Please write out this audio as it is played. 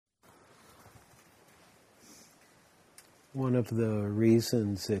One of the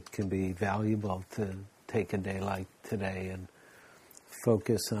reasons it can be valuable to take a day like today and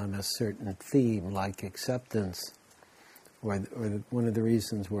focus on a certain theme like acceptance, or one of the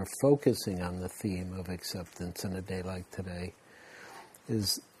reasons we're focusing on the theme of acceptance in a day like today,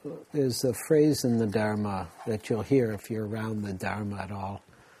 is a phrase in the Dharma that you'll hear if you're around the Dharma at all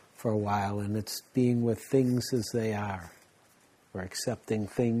for a while, and it's being with things as they are, or accepting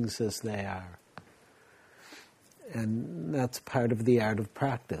things as they are. And that's part of the art of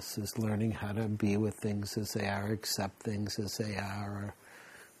practice, is learning how to be with things as they are, accept things as they are, or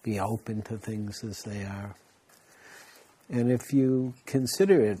be open to things as they are. And if you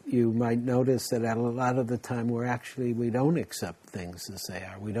consider it, you might notice that a lot of the time we don't accept things as they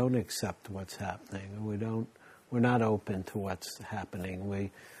are. We don't accept what's happening. We're not open to what's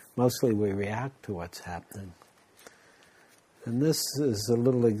happening. Mostly we react to what's happening. And this is a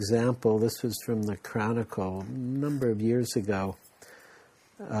little example. This was from the Chronicle a number of years ago.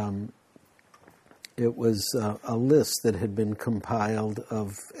 It was a list that had been compiled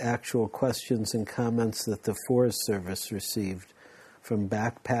of actual questions and comments that the Forest Service received from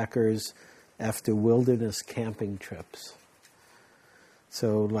backpackers after wilderness camping trips.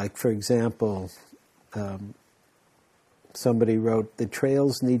 So, like, for example, somebody wrote, "The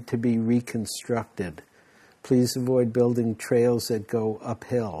trails need to be reconstructed. Please avoid building trails that go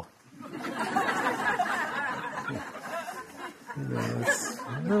uphill." It's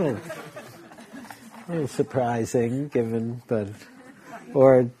a little surprising, given,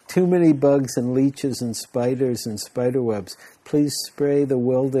 or too many bugs and leeches and spiders and spider webs. Please spray the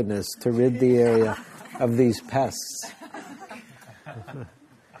wilderness to rid the area of these pests.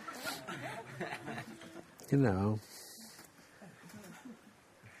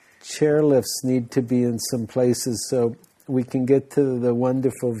 Chairlifts need to be in some places so we can get to the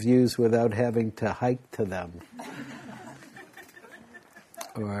wonderful views without having to hike to them.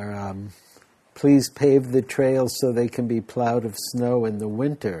 Or please pave the trails so they can be plowed of snow in the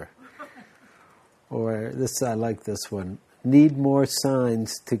winter. Or I like this one. Need more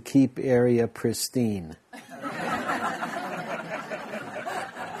signs to keep area pristine.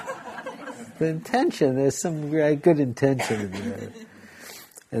 The intention, there's some very good intention in there.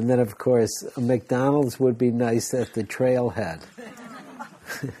 And then, of course, a McDonald's would be nice at the trailhead.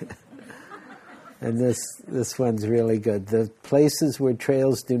 And this one's really good. The places where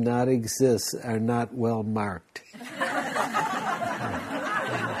trails do not exist are not well marked.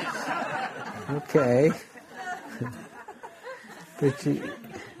 Okay. But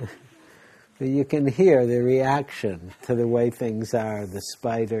you can hear the reaction to the way things are, the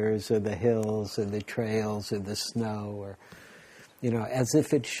spiders or the hills or the trails or the snow, or as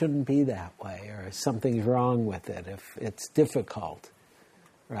if it shouldn't be that way, or something's wrong with it if it's difficult,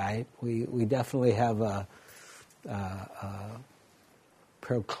 right? We definitely have a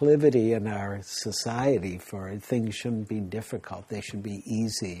proclivity in our society for things shouldn't be difficult. They should be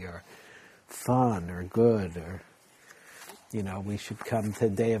easy or fun or good, or, we should come to a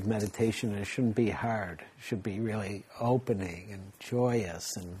day of meditation and it shouldn't be hard. It should be really opening and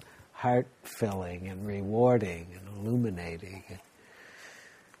joyous and heart-filling and rewarding and illuminating.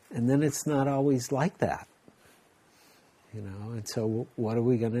 And then it's not always like that, and so what are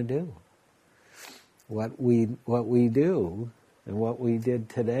we going to do? What we do, and what we did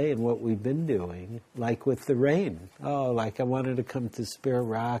today and what we've been doing, like with the rain. I wanted to come to Spirit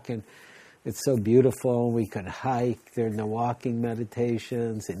Rock, and it's so beautiful, we could hike during the walking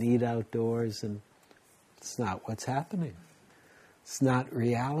meditations and eat outdoors, and it's not what's happening. It's not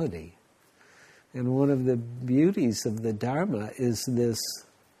reality. And one of the beauties of the Dharma is this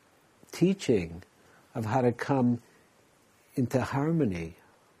teaching of how to come into harmony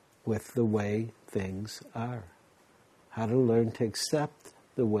with the way things are. How to learn to accept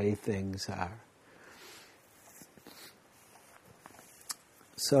the way things are.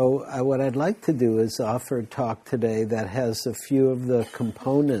 So what I'd like to do is offer a talk today that has a few of the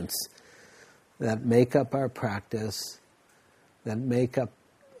components that make up our practice, that make up,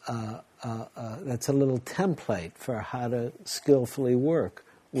 that's a little template for how to skillfully work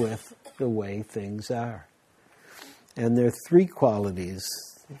with the way things are. And there are three qualities,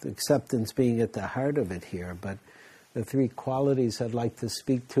 acceptance being at the heart of it here, but the three qualities I'd like to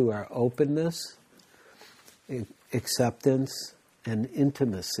speak to are openness, acceptance, and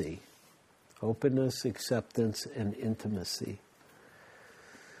intimacy. Openness, acceptance, and intimacy.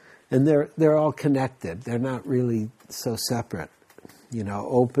 And they're all connected. They're not really so separate.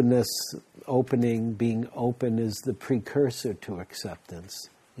 Openness, being open is the precursor to acceptance.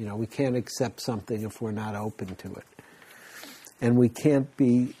 We can't accept something if we're not open to it. And we can't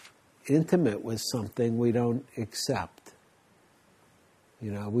be intimate with something we don't accept.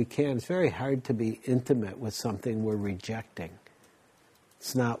 We can't. It's very hard to be intimate with something we're rejecting.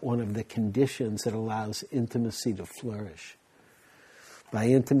 It's not one of the conditions that allows intimacy to flourish. By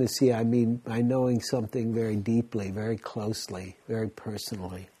intimacy, I mean by knowing something very deeply, very closely, very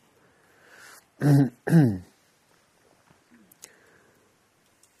personally.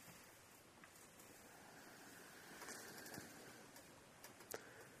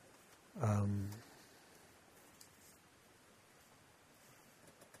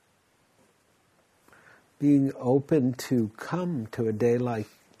 Being open to come to a day like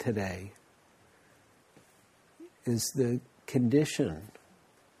today is the condition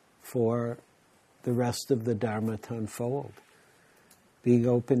for the rest of the Dharma to unfold. Being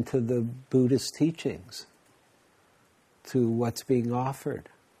open to the Buddhist teachings, to what's being offered.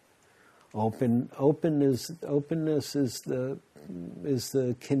 Openness is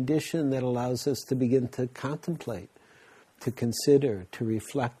the condition that allows us to begin to contemplate, to consider, to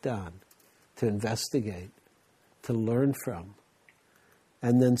reflect on, to investigate, to learn from,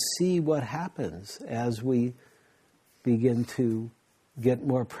 and then see what happens as we begin to get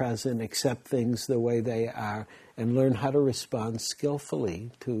more present, accept things the way they are, and learn how to respond skillfully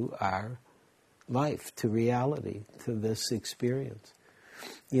to our life, to reality, to this experience.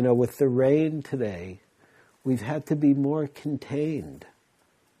 With the rain today, we've had to be more contained.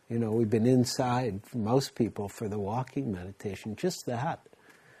 We've been inside, for most people, for the walking meditation, just that.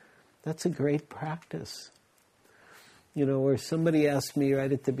 That's a great practice. Or somebody asked me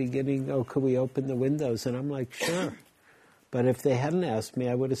right at the beginning, could we open the windows? And I'm like, sure. But if they hadn't asked me,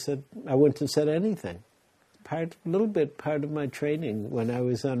 I wouldn't have said anything. Part of my training when I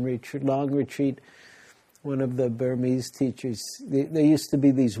was on long retreat, one of the Burmese teachers, there used to be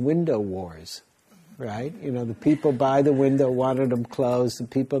these window wars, right? The people by the window wanted them closed, the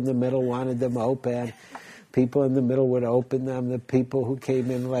people in the middle wanted them open. People in the middle would open them. The people who came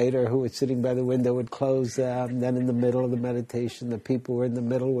in later, who were sitting by the window, would close them. Then in the middle of the meditation, the people who were in the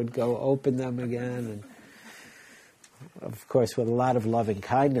middle would go open them again. And of course, with a lot of loving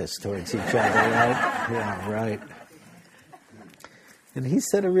kindness towards each other, right? Yeah, right. And he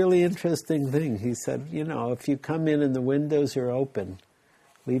said a really interesting thing. He said, if you come in and the windows are open,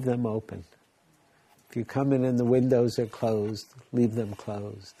 leave them open. If you come in and the windows are closed, leave them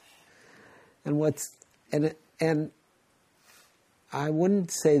closed. And I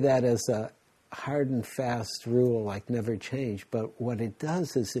wouldn't say that as a hard and fast rule like never change, but what it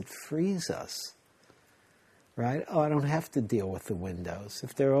does is it frees us, right? I don't have to deal with the windows.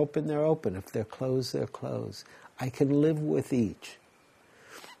 If they're open, they're open. If they're closed, they're closed. I can live with each.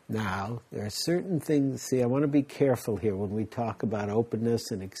 Now, there are certain things, I want to be careful here when we talk about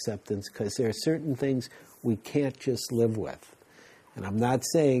openness and acceptance, because there are certain things we can't just live with. And I'm not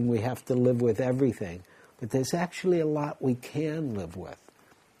saying we have to live with everything, but there's actually a lot we can live with.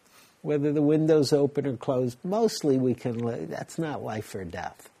 Whether the window's open or closed, mostly we can live. That's not life or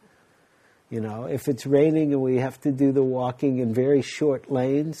death. If it's raining and we have to do the walking in very short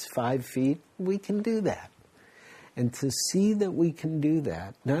lanes, 5 feet, we can do that. And to see that we can do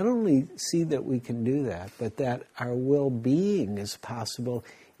that, not only see that we can do that, but that our well-being is possible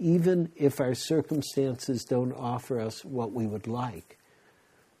even if our circumstances don't offer us what we would like.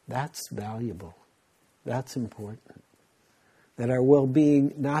 That's valuable. That's important. That our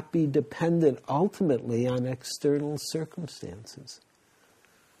well-being not be dependent ultimately on external circumstances.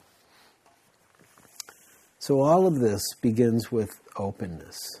 So all of this begins with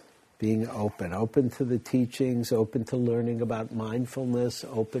openness. Being open to the teachings, open to learning about mindfulness,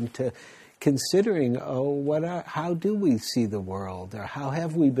 open to considering, how do we see the world? Or how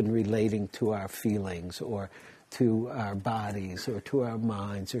have we been relating to our feelings, or to our bodies, or to our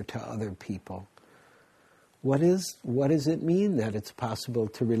minds, or to other people? What does it mean that it's possible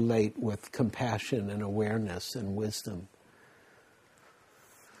to relate with compassion and awareness and wisdom?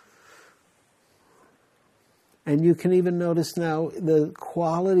 And you can even notice now the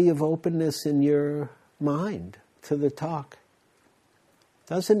quality of openness in your mind to the talk.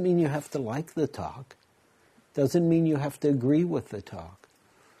 Doesn't mean you have to like the talk. Doesn't mean you have to agree with the talk.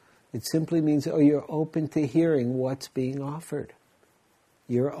 It simply means, you're open to hearing what's being offered.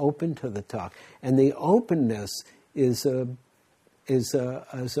 You're open to the talk. And the openness is a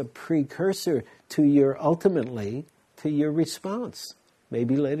precursor to your response.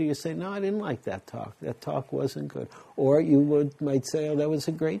 Maybe later you say, no, I didn't like that talk. That talk wasn't good. Or you might say, that was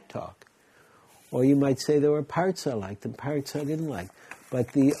a great talk. Or you might say there were parts I liked and parts I didn't like.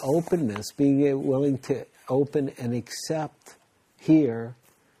 But the openness, being willing to open and accept, hear,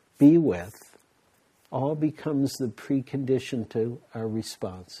 be with, all becomes the precondition to our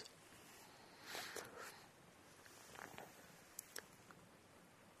response.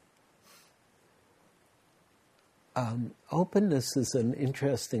 Openness is an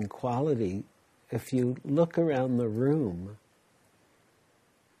interesting quality. If you look around the room,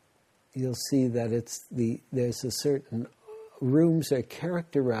 you'll see that there's a certain rooms are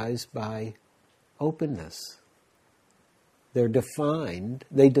characterized by openness. They define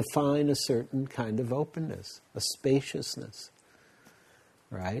a certain kind of openness, a spaciousness,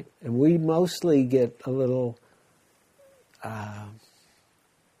 right? And we mostly get a little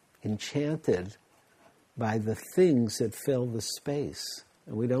enchanted by the things that fill the space.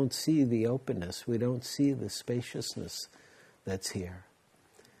 And we don't see the openness, we don't see the spaciousness that's here.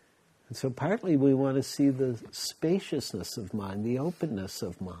 And so partly we want to see the spaciousness of mind, the openness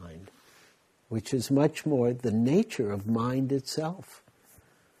of mind, which is much more the nature of mind itself,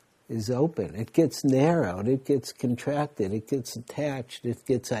 is open. It gets narrowed, it gets contracted, it gets attached, it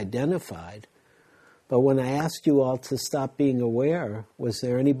gets identified. But when I asked you all to stop being aware, was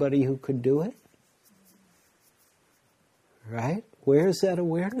there anybody who could do it? Right? Where's that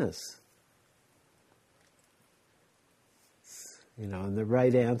awareness? And the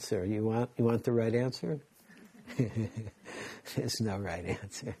right answer, you want the right answer? There's no right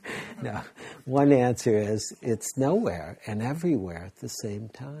answer. No. One answer is it's nowhere and everywhere at the same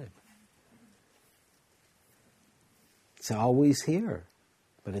time. It's always here,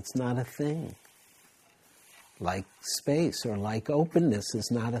 but it's not a thing. Like space or like openness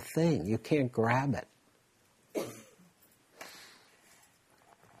is not a thing. You can't grab it.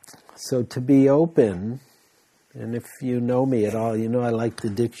 So to be open, and if you know me at all, you know I like the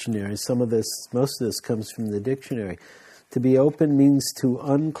dictionary. Most of this comes from the dictionary. To be open means to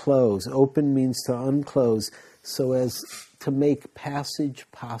unclose. Open means to unclose so as to make passage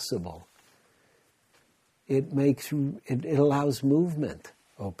possible. It allows movement,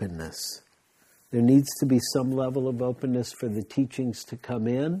 openness. There needs to be some level of openness for the teachings to come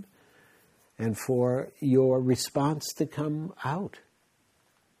in and for your response to come out.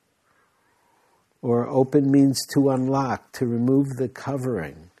 Or open means to unlock, to remove the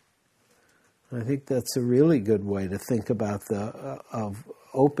covering. I think that's a really good way to think about of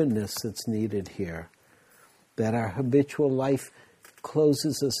openness that's needed here. That our habitual life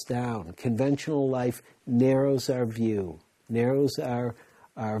closes us down. Conventional life narrows our view, narrows our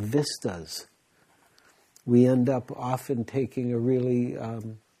vistas. We end up often taking a really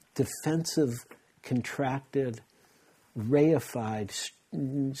defensive, contracted, reified,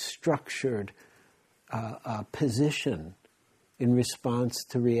 structured position in response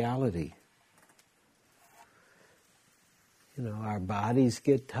to reality. Our bodies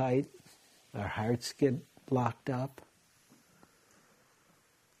get tight, our hearts get locked up.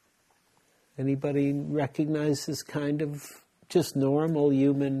 Anybody recognize this kind of just normal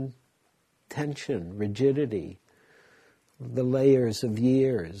human tension, rigidity, the layers of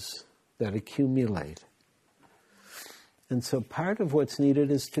years that accumulate? And so part of what's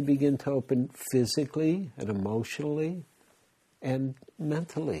needed is to begin to open physically and emotionally and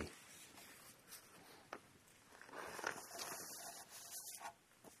mentally.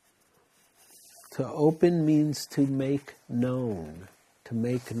 To open means to make known, to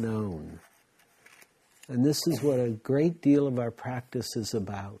make known. And this is what a great deal of our practice is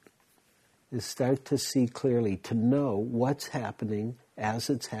about, is start to see clearly, to know what's happening as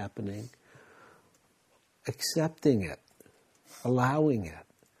it's happening, accepting it, allowing it,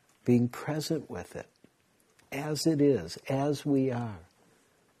 being present with it, as it is, as we are.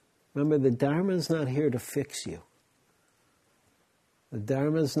 Remember, the Dharma is not here to fix you. The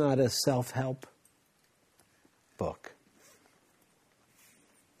Dharma is not a self-help book.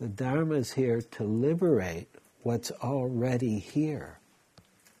 The Dharma is here to liberate what's already here.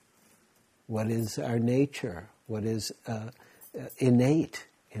 What is our nature, what is innate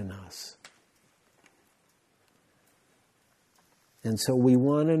in us. And so we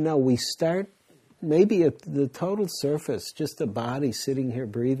want to know, we start maybe at the total surface, just a body sitting here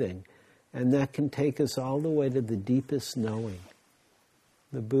breathing, and that can take us all the way to the deepest knowing.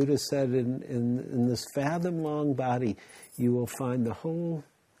 The Buddha said in this fathom-long body, you will find the whole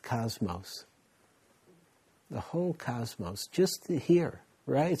cosmos. The whole cosmos, just here,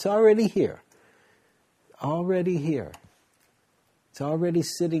 right? It's already here. Already here. It's already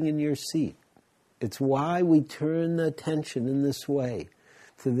sitting in your seat. It's why we turn the attention in this way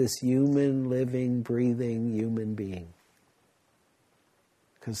to this human, living, breathing human being.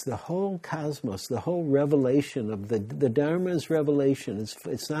 Because the whole cosmos, the whole revelation of the Dharma's revelation,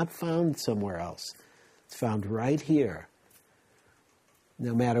 it's not found somewhere else. It's found right here.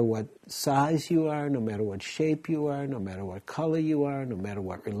 No matter what size you are, no matter what shape you are, no matter what color you are, no matter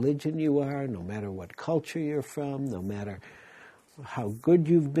what religion you are, no matter what culture you're from, no matter how good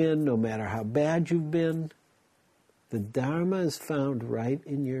you've been, no matter how bad you've been, The Dharma is found right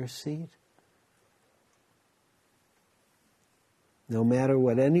in your seat. No matter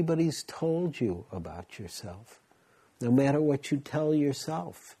what anybody's told you about yourself, no matter what you tell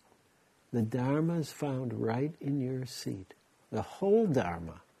yourself, the Dharma is found right in your seat. The whole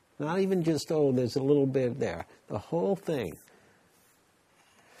Dharma. Not even just, there's a little bit there. The whole thing.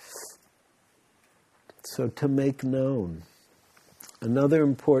 So to make known. Another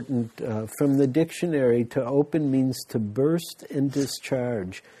important, from the dictionary, to open means to burst and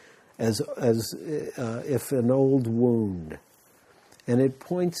discharge as if an old wound. And it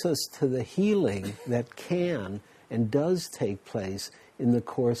points us to the healing that can and does take place in the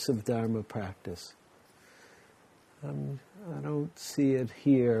course of Dharma practice. I don't see it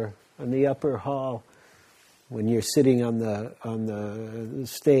here. In the upper hall, when you're sitting on the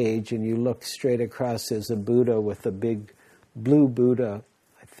stage and you look straight across, there's a Buddha with a big blue Buddha,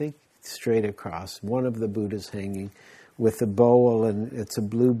 I think straight across. One of the Buddhas hanging with a bowl, and it's a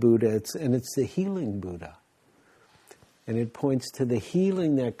blue Buddha, and it's the healing Buddha. And it points to the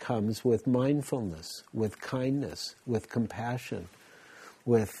healing that comes with mindfulness, with kindness, with compassion,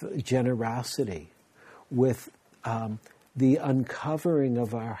 with generosity, with the uncovering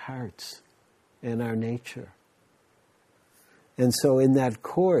of our hearts and our nature. And so in the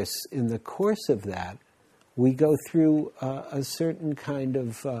course of that, we go through a certain kind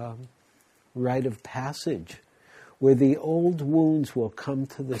of rite of passage where the old wounds will come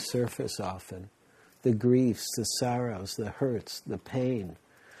to the surface often. The griefs, the sorrows, the hurts, the pain,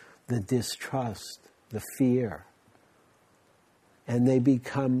 the distrust, the fear. And they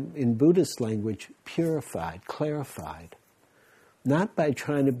become, in Buddhist language, purified, clarified. Not by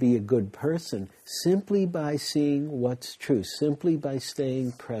trying to be a good person, simply by seeing what's true, simply by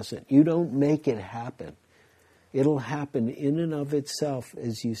staying present. You don't make it happen. It'll happen in and of itself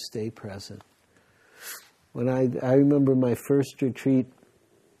as you stay present. When I remember my first retreat,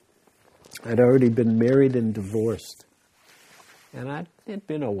 I'd already been married and divorced. And it'd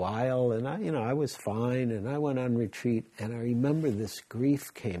been a while, and I was fine, and I went on retreat, and I remember this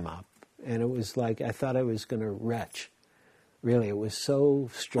grief came up, and it was like I thought I was going to retch. Really, it was so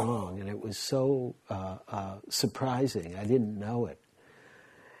strong, and it was so surprising. I didn't know it.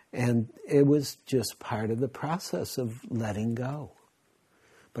 And it was just part of the process of letting go.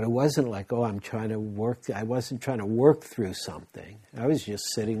 But it wasn't like, I'm trying to work. I wasn't trying to work through something. I was just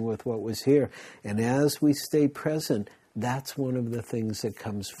sitting with what was here. And as we stay present, that's one of the things that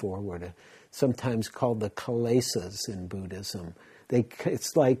comes forward. Sometimes called the kilesas in Buddhism.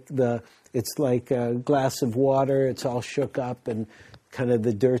 It's like a glass of water. It's all shook up and kind of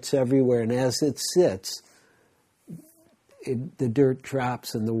the dirt's everywhere. And as it sits, the dirt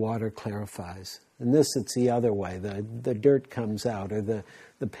drops and the water clarifies. And this, it's the other way. The dirt comes out, or the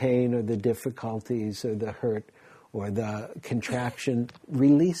pain, or the difficulties, or the hurt, or the contraction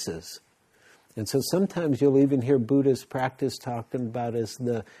releases. And so sometimes you'll even hear Buddhist practice talked about as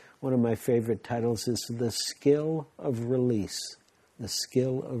one of my favorite titles is the skill of release. The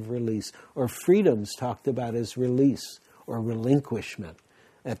skill of release. Or freedom's talked about as release or relinquishment.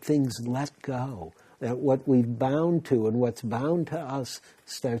 That things let go. That what we've bound to and what's bound to us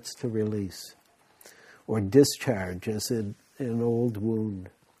starts to release. Or discharge as in an old wound.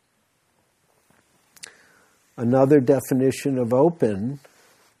 Another definition of open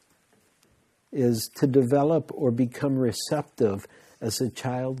is to develop or become receptive as a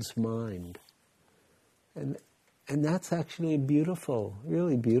child's mind. And that's actually a beautiful,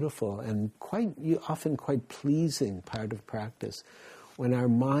 really beautiful, and often quite pleasing part of practice. When our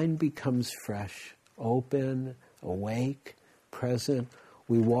mind becomes fresh, open, awake, present,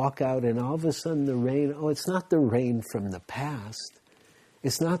 we walk out and all of a sudden the rain, it's not the rain from the past.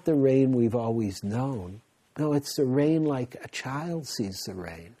 It's not the rain we've always known. No, it's the rain like a child sees the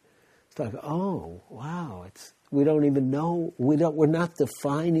rain. It's like, wow, we don't even know, we're not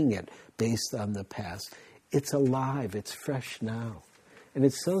defining it based on the past. It's alive, it's fresh now. And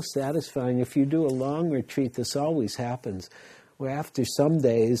it's so satisfying. If you do a long retreat, this always happens, where after some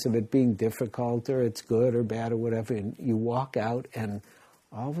days of it being difficult or it's good or bad or whatever, and you walk out and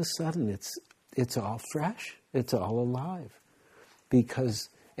all of a sudden it's all fresh, it's all alive.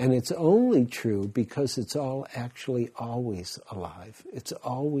 And it's only true because it's all actually always alive. It's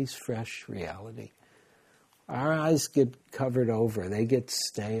always fresh reality. Our eyes get covered over, they get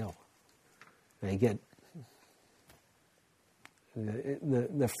stale. The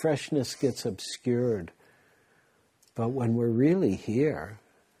freshness gets obscured. But when we're really here,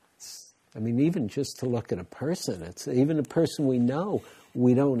 even just to look at a person, even a person we know,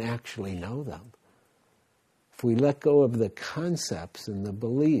 we don't actually know them. if we let go of the concepts and the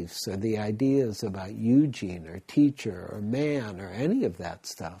beliefs or the ideas about Eugene or teacher or man or any of that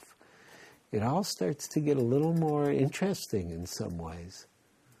stuff, it all starts to get a little more interesting in some ways.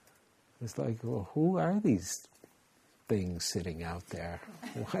 It's like, well, who are these things sitting out there?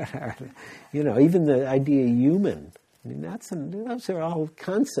 What are they? You know, even the idea human. I mean, those are all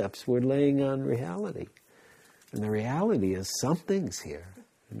concepts we're laying on reality. And the reality is something's here.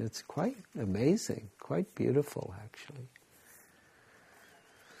 And it's quite amazing, quite beautiful, actually.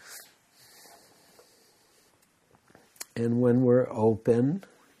 And when we're open,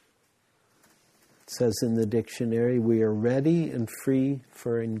 it says in the dictionary, we are ready and free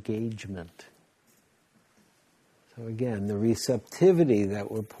for engagement. So again, the receptivity that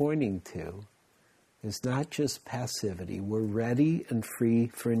we're pointing to is not just passivity. We're ready and free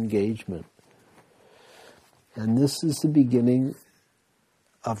for engagement. And this is the beginning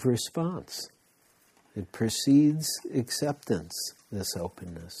of response. It precedes acceptance, this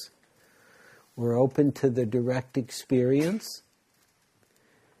openness. We're open to the direct experience,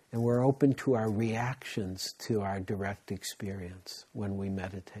 and we're open to our reactions to our direct experience when we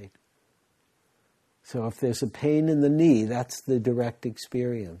meditate. So if there's a pain in the knee, that's the direct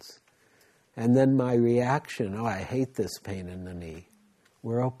experience. And then my reaction, I hate this pain in the knee.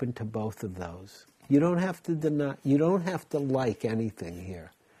 We're open to both of those. You don't have to deny, you don't have to like anything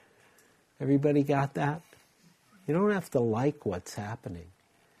here. Everybody got that? You don't have to like what's happening.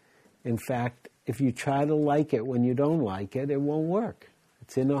 In fact, if you try to like it when you don't like it, it won't work.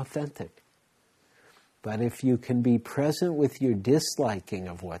 It's inauthentic. But if you can be present with your disliking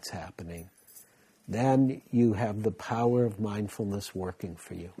of what's happening, then you have the power of mindfulness working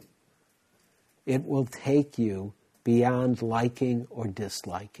for you. It will take you beyond liking or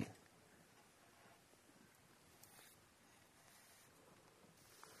disliking.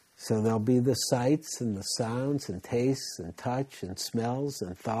 So there'll be the sights and the sounds and tastes and touch and smells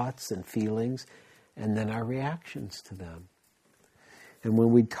and thoughts and feelings, and then our reactions to them. And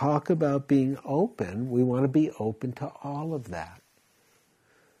when we talk about being open, we want to be open to all of that.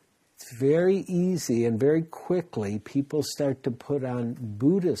 It's very easy and very quickly people start to put on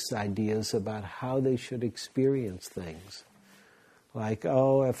Buddhist ideas about how they should experience things. Like,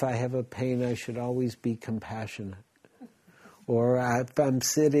 if I have a pain, I should always be compassionate. Or if I'm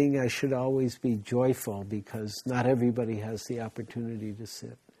sitting, I should always be joyful because not everybody has the opportunity to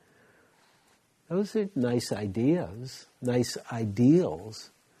sit. Those are nice ideas, nice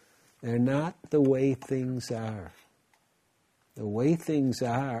ideals. They're not the way things are. The way things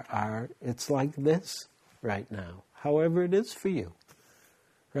are it's like this right now, however it is for you.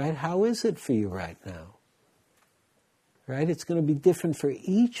 Right? How is it for you right now? Right? It's going to be different for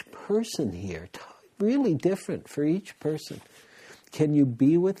each person here. Really different for each person. Can you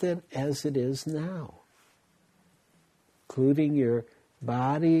be with it as it is now? Including your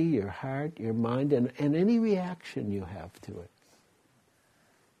body, your heart, your mind, and any reaction you have to it.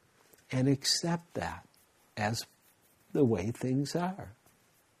 And accept that as the way things are.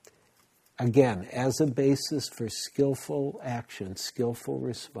 Again, as a basis for skillful action, skillful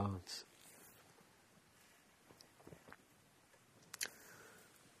response.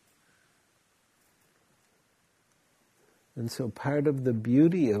 And so part of the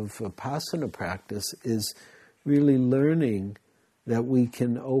beauty of Vipassana practice is really learning that we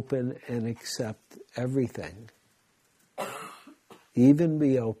can open and accept everything. Even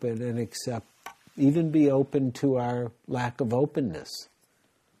be open and accept, even be open to our lack of openness.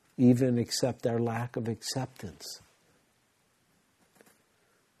 Even accept our lack of acceptance.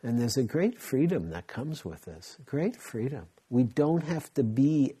 And there's a great freedom that comes with this. Great freedom. We don't have to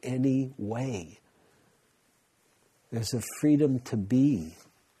be any way. There's a freedom to be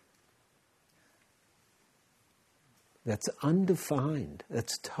that's undefined,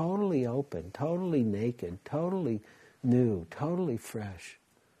 that's totally open, totally naked, totally new, totally fresh,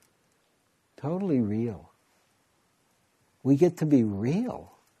 totally real. We get to be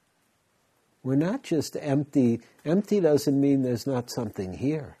real. We're not just empty. Empty doesn't mean there's not something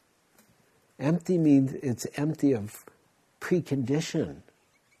here. Empty means it's empty of precondition,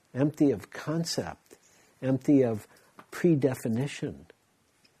 empty of concept, empty of predefinition,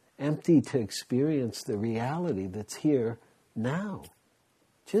 empty to experience the reality that's here now,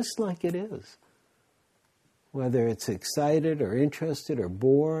 just like it is. Whether it's excited or interested or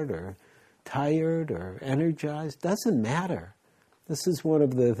bored or tired or energized, doesn't matter. This is one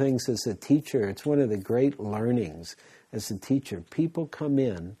of the things as a teacher, it's one of the great learnings as a teacher. People come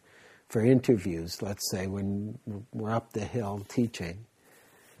in for interviews, let's say, when we're up the hill teaching.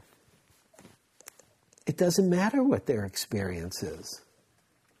 It doesn't matter what their experience is.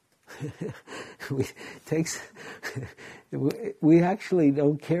 takes. We actually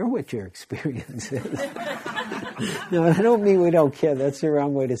don't care what your experience is. No, I don't mean we don't care. That's the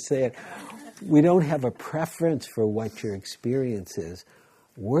wrong way to say it. We don't have a preference for what your experience is.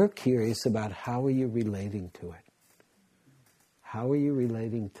 We're curious about how are you relating to it. How are you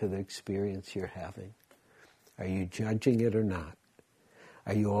relating to the experience you're having? Are you judging it or not?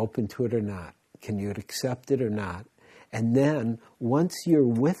 Are you open to it or not? Can you accept it or not? And then, once you're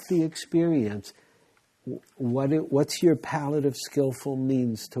with the experience, what's your palette of skillful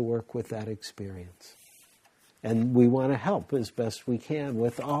means to work with that experience? And we want to help as best we can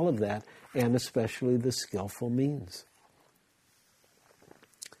with all of that, and especially the skillful means.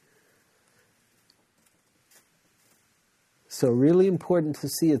 So really important to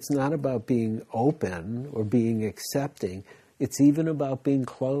see it's not about being open or being accepting. It's even about being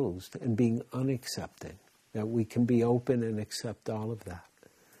closed and being unaccepting. That we can be open and accept all of that.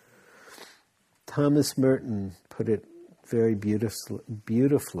 Thomas Merton put it very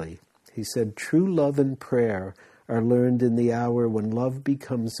beautifully. He said, "True love and prayer are learned in the hour when love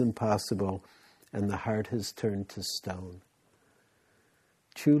becomes impossible and the heart has turned to stone."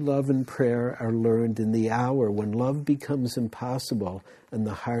 True love and prayer are learned in the hour when love becomes impossible and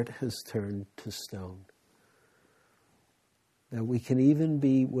the heart has turned to stone. That we can even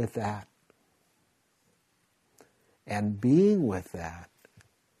be with that. And being with that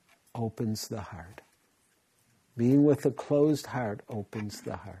opens the heart. Being with a closed heart opens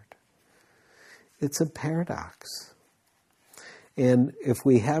the heart. It's a paradox. And if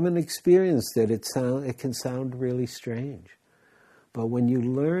we haven't experienced it, it can sound really strange. But when you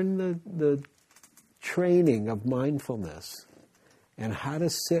learn the training of mindfulness and how to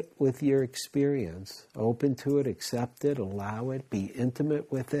sit with your experience, open to it, accept it, allow it, be intimate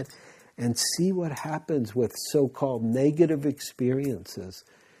with it, and see what happens with so-called negative experiences,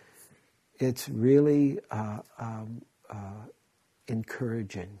 it's really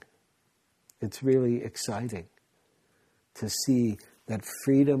encouraging. It's really exciting to see that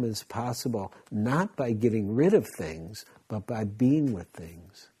freedom is possible, not by getting rid of things, but by being with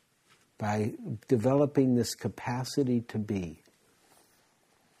things, by developing this capacity to be.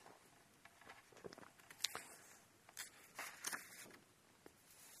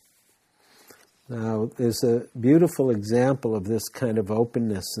 Now, there's a beautiful example of this kind of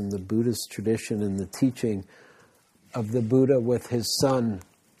openness in the Buddhist tradition and the teaching of the Buddha with his son,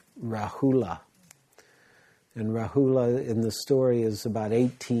 Rahula. And Rahula in the story is about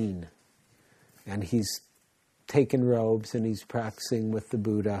 18, and he's taken robes and he's practicing with the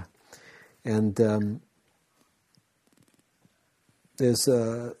Buddha. And there's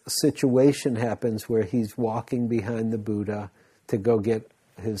a situation happens where he's walking behind the Buddha to go get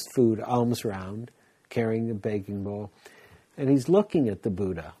his food, alms round, carrying a begging bowl. And he's looking at the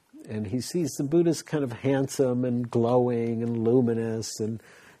Buddha. And he sees the Buddha's kind of handsome and glowing and luminous and,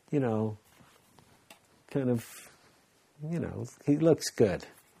 he looks good,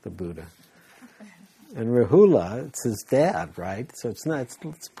 the Buddha. And Rahula, it's his dad, right? So it's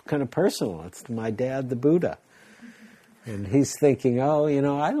kind of personal. It's my dad, the Buddha. And he's thinking,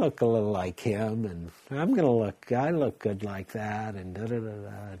 I look a little like him, and I look good like that, and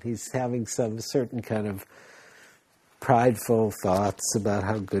da-da-da-da. And he's having some certain kind of prideful thoughts about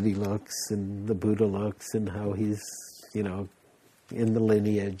how good he looks, and the Buddha looks, and how he's, in the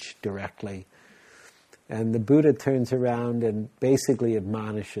lineage directly. And the Buddha turns around and basically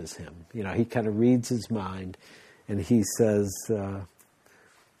admonishes him. He kind of reads his mind, and he says,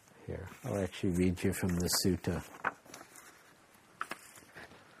 here, I'll actually read you from the sutta.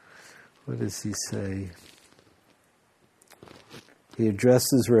 What does he say? He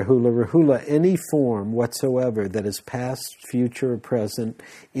addresses Rahula. Rahula, any form whatsoever that is past, future, or present,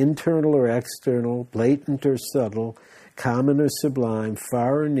 internal or external, blatant or subtle, common or sublime,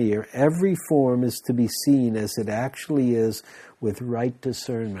 far or near, every form is to be seen as it actually is with right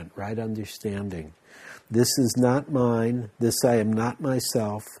discernment, right understanding. This is not mine. This I am not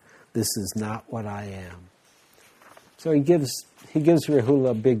myself. This is not what I am. So he gives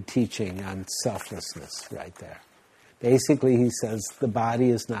Rahula a big teaching on selflessness right there. Basically, he says the body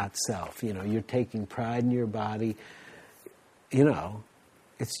is not self. You're taking pride in your body.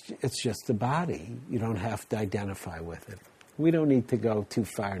 It's just a body. You don't have to identify with it. We don't need to go too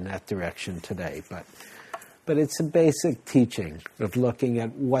far in that direction today, but it's a basic teaching of looking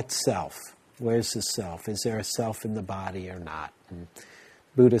at what's self. Where's the self? Is there a self in the body or not? And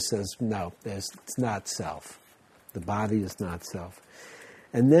Buddha says, no, it's not self. The body is not self.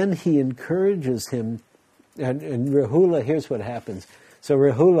 And then he encourages him, and Rahula, here's what happens. So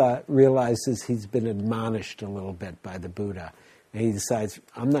Rahula realizes he's been admonished a little bit by the Buddha. And he decides,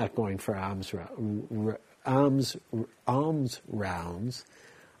 I'm not going for alms rounds.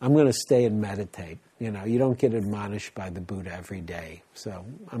 I'm going to stay and meditate. You don't get admonished by the Buddha every day, so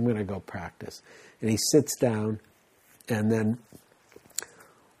I'm going to go practice. And he sits down, and then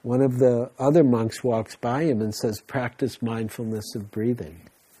one of the other monks walks by him and says, practice mindfulness of breathing.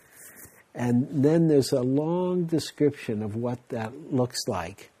 And then there's a long description of what that looks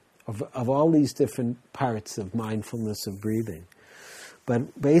like, of all these different parts of mindfulness of breathing.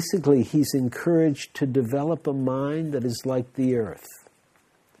 But basically, he's encouraged to develop a mind that is like the earth.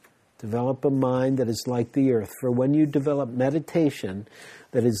 Develop a mind that is like the earth. For when you develop meditation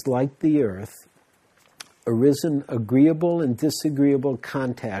that is like the earth, arisen agreeable and disagreeable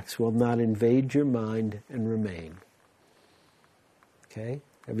contacts will not invade your mind and remain. Okay?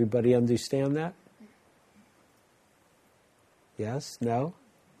 Everybody understand that? Yes? No?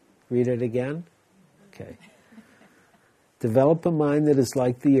 Read it again? Okay. Develop a mind that is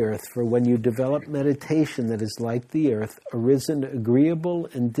like the earth, for when you develop meditation that is like the earth, arisen agreeable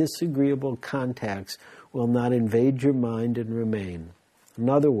and disagreeable contacts will not invade your mind and remain. In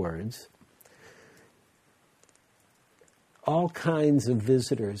other words, all kinds of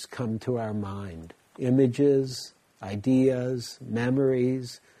visitors come to our mind. Images, ideas,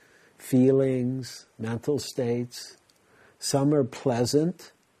 memories, feelings, mental states. Some are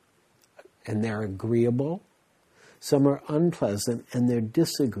pleasant and they're agreeable. Some are unpleasant and they're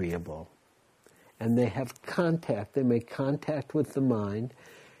disagreeable. And they have contact, they make contact with the mind,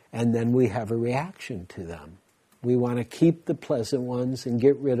 and then we have a reaction to them. We want to keep the pleasant ones and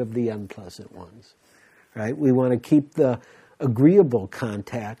get rid of the unpleasant ones. Right? We want to keep the agreeable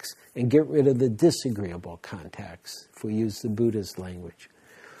contacts and get rid of the disagreeable contacts, if we use the Buddha's language.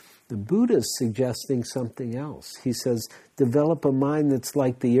 The Buddha's suggesting something else. He says, develop a mind that's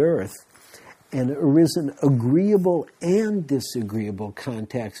like the earth, and arisen agreeable and disagreeable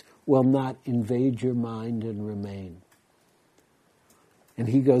contacts will not invade your mind and remain. And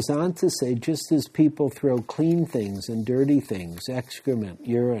he goes on to say, just as people throw clean things and dirty things, excrement,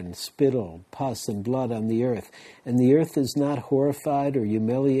 urine, spittle, pus, and blood on the earth, and the earth is not horrified or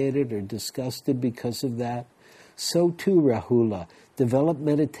humiliated or disgusted because of that, so too, Rahula, develop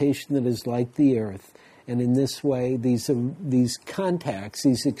meditation that is like the earth. And in this way, these contacts,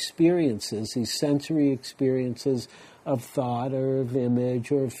 these experiences, these sensory experiences of thought or of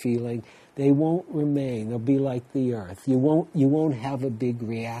image or of feeling, they won't remain. They'll be like the earth. You won't have a big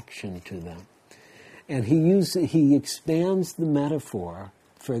reaction to them. And he expands the metaphor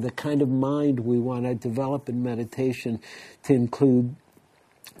for the kind of mind we want to develop in meditation to include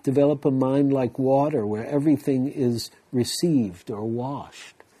develop a mind like water where everything is received or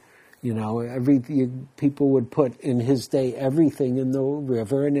washed. People would put in his day everything in the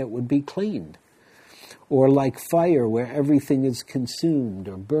river and it would be cleaned. Or like fire, where everything is consumed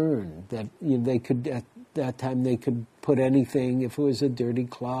or burned. That they could at that time they could put anything, if it was a dirty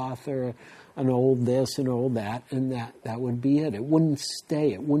cloth or an old this and old that, and that would be it. It wouldn't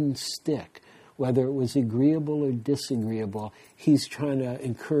stay. It wouldn't stick. Whether it was agreeable or disagreeable, he's trying to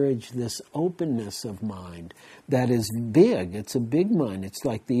encourage this openness of mind that is big. It's a big mind. It's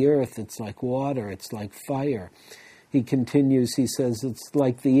like the earth. It's like water. It's like fire. He continues, he says, it's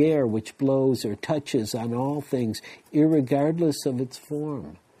like the air which blows or touches on all things, irregardless of its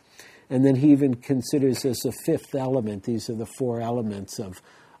form. And then he even considers this a fifth element. These are the four elements of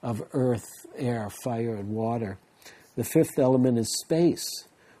earth, air, fire, and water. The fifth element is space,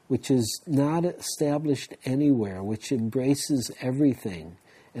 which is not established anywhere, which embraces everything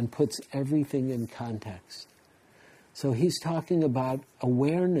and puts everything in context. So he's talking about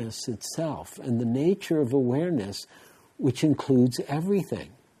awareness itself and the nature of awareness, which includes everything.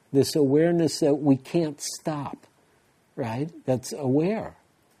 This awareness that we can't stop, right? That's aware.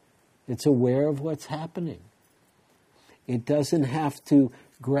 It's aware of what's happening. It doesn't have to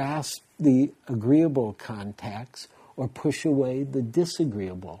grasp the agreeable contacts or push away the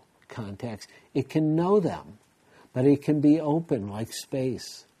disagreeable contacts. It can know them, but it can be open like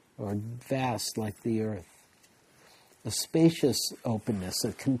space or vast like the earth. A spacious openness,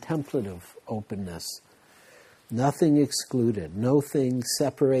 a contemplative openness. Nothing excluded, no thing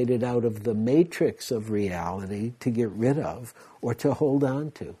separated out of the matrix of reality to get rid of or to hold on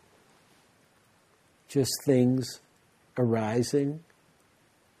to. Just things arising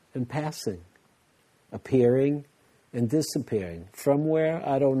and passing, appearing and disappearing. From where?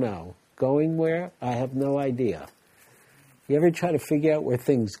 I don't know. Going where? I have no idea. You ever try to figure out where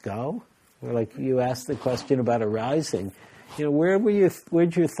things go? Or like you asked the question about arising.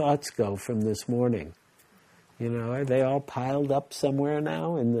 Where'd your thoughts go from this morning? Are they all piled up somewhere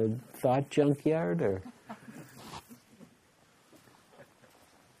now in the thought junkyard? Or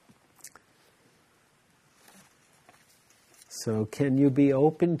So can you be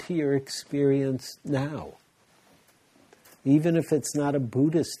open to your experience now? Even if it's not a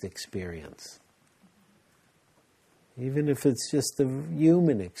Buddhist experience. Even if it's just a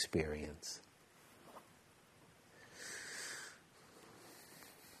human experience.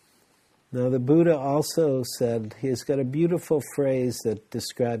 Now the Buddha also said, he's got a beautiful phrase that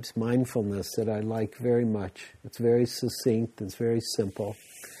describes mindfulness that I like very much. It's very succinct, it's very simple.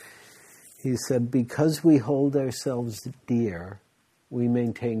 He said, because we hold ourselves dear, we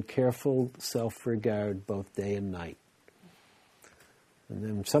maintain careful self-regard both day and night. And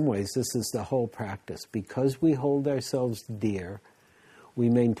in some ways, this is the whole practice. Because we hold ourselves dear, we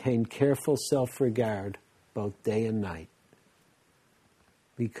maintain careful self-regard both day and night.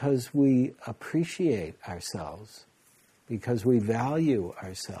 Because we appreciate ourselves, because we value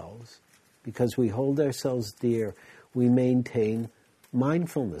ourselves, because we hold ourselves dear, we maintain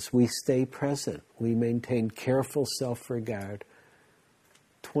mindfulness. We stay present. We maintain careful self-regard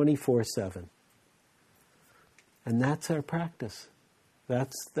 24/7. And that's our practice.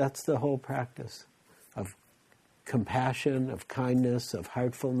 That's the whole practice of compassion, of kindness, of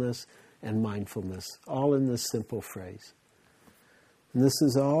heartfulness, and mindfulness, all in this simple phrase. And this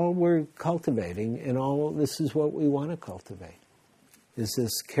is all we're cultivating, and all this is what we want to cultivate, is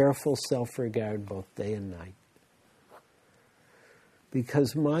this careful self-regard both day and night.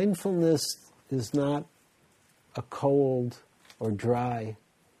 Because mindfulness is not a cold or dry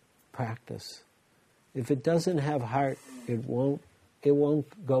practice. If it doesn't have heart, it won't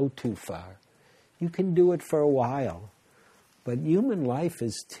go too far. You can do it for a while, but human life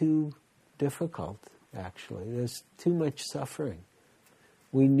is too difficult, actually. There's too much suffering.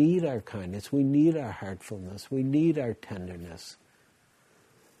 We need our kindness. We need our heartfulness. We need our tenderness.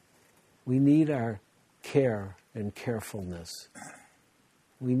 We need our care and carefulness.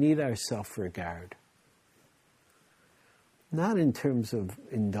 We need our self-regard. Not in terms of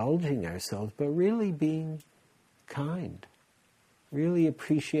indulging ourselves, but really being kind. Really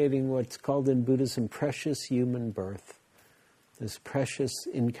appreciating what's called in Buddhism precious human birth. This precious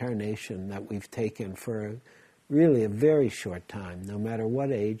incarnation that we've taken for really a very short time, no matter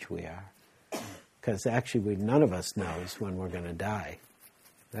what age we are. Because actually none of us knows when we're going to die.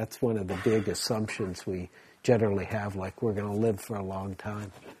 That's one of the big assumptions we generally have, like we're going to live for a long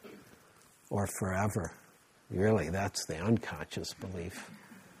time or forever. Really, that's the unconscious belief.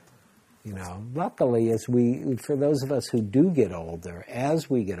 You know, luckily, for those of us who do get older, as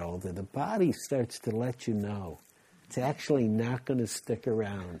we get older, the body starts to let you know it's actually not going to stick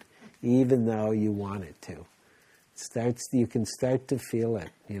around, even though you want it to. You can start to feel it,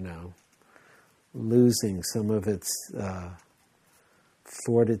 losing some of its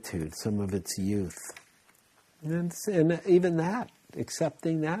fortitude, some of its youth. And even that,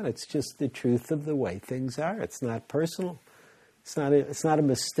 accepting that, it's just the truth of the way things are. It's not personal. It's not a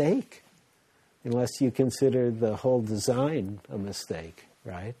mistake, unless you consider the whole design a mistake,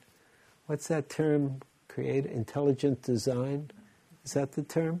 right? What's that term? Intelligent design? Is that the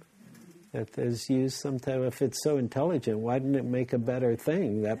term that is used sometimes? If it's so intelligent, why didn't it make a better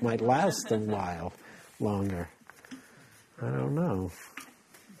thing that might last a while longer? I don't know.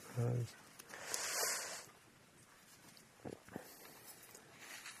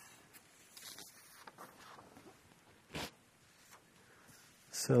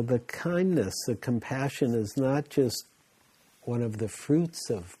 So the kindness, the compassion is not just one of the fruits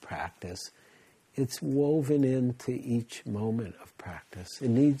of practice, it's woven into each moment of practice. It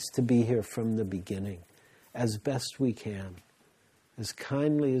needs to be here from the beginning, as best we can, as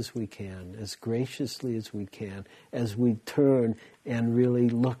kindly as we can, as graciously as we can, as we turn and really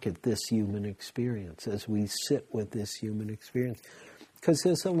look at this human experience, as we sit with this human experience. Because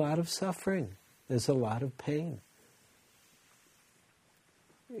there's a lot of suffering, there's a lot of pain.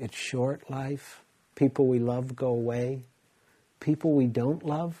 It's short life. People we love go away. People we don't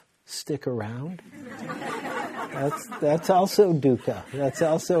love stick around. That's also dukkha. That's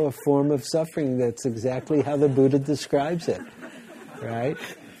also a form of suffering. That's exactly how the Buddha describes it, right?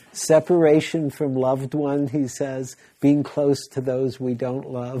 Separation from loved one, he says, being close to those we don't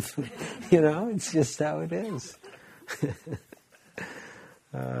love. It's just how it is.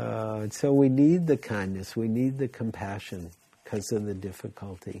 So we need the kindness, we need the compassion because of the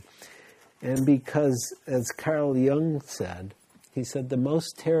difficulty. And because, as Carl Jung said, he said the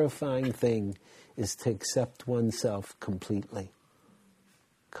most terrifying thing is to accept oneself completely.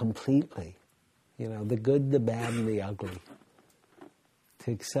 Completely. The good, the bad, and the ugly.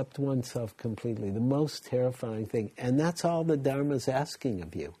 To accept oneself completely. The most terrifying thing. And that's all the Dharma's asking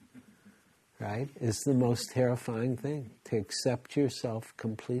of you. Right? Is the most terrifying thing. To accept yourself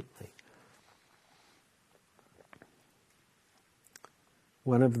completely.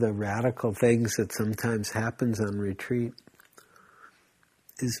 one of the radical things that sometimes happens on retreat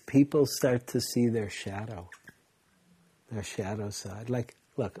is people start to see their shadow side. Like,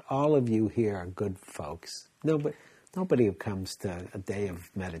 look, all of you here are good folks. Nobody who comes to a day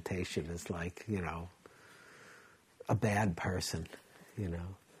of meditation is like, a bad person,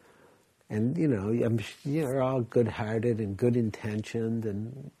 And, you're all good-hearted and good-intentioned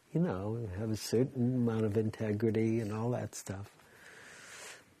and, have a certain amount of integrity and all that stuff.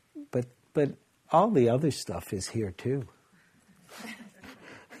 But all the other stuff is here too.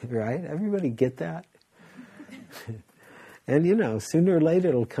 Right? Everybody get that? And, sooner or later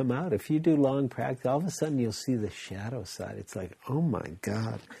it'll come out. If you do long practice, all of a sudden you'll see the shadow side. It's like, oh my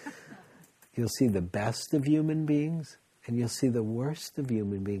God. You'll see the best of human beings and you'll see the worst of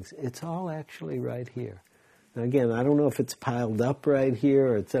human beings. It's all actually right here. Now again, I don't know if it's piled up right here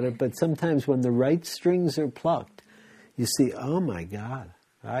or etc., but sometimes when the right strings are plucked, you see, oh my God,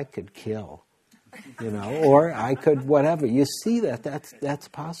 I could kill, or I could whatever. You see that's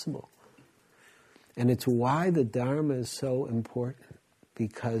possible. And it's why the Dharma is so important,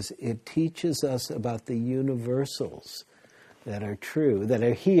 because it teaches us about the universals that are true, that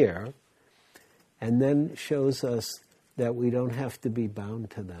are here, and then shows us that we don't have to be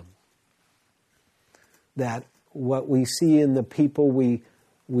bound to them. That what we see in the people we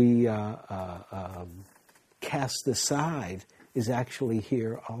cast aside is actually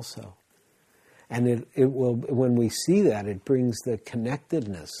here also. And it will, when we see that, it brings the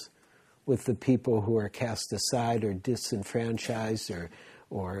connectedness with the people who are cast aside or disenfranchised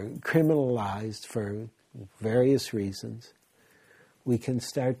or criminalized for various reasons. We can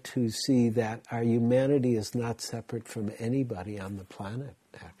start to see that our humanity is not separate from anybody on the planet,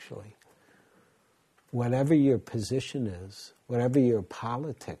 actually. Whatever your position is, whatever your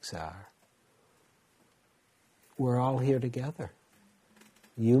politics are, we're all here together.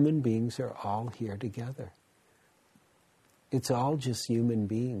 Human beings are all here together. It's all just human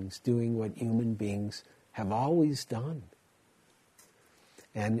beings doing what human beings have always done.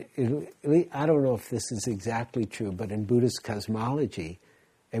 And I don't know if this is exactly true, but in Buddhist cosmology,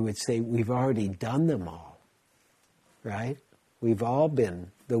 they would say we've already done them all, right? We've all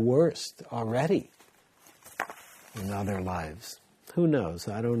been the worst already in other lives. Who knows?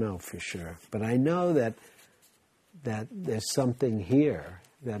 I don't know for sure. But I know that there's something here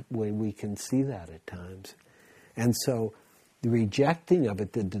that we can see that at times. And so the rejecting of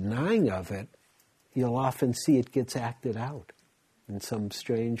it, the denying of it, you'll often see it gets acted out in some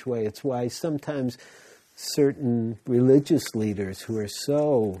strange way. It's why sometimes certain religious leaders who are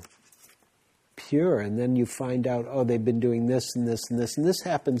so pure, and then you find out, oh, they've been doing this and this and this, and this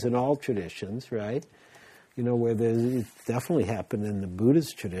happens in all traditions, right? Where it definitely happened in the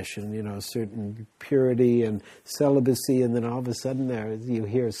Buddhist tradition, certain purity and celibacy, and then all of a sudden you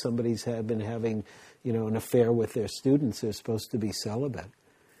hear somebody's been having, an affair with their students. They're supposed to be celibate.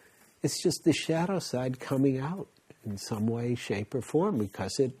 It's just the shadow side coming out in some way, shape, or form,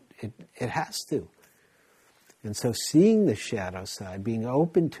 because it has to. And so seeing the shadow side, being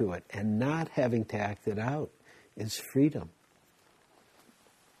open to it, and not having to act it out is freedom.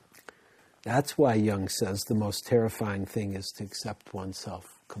 That's why Jung says the most terrifying thing is to accept oneself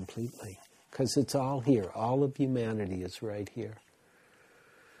completely. Because it's all here. All of humanity is right here.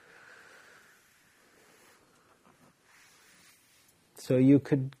 So you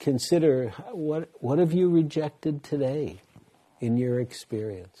could consider, what have you rejected today in your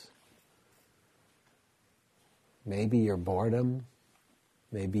experience? Maybe your boredom,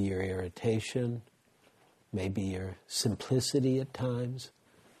 maybe your irritation, maybe your simplicity at times,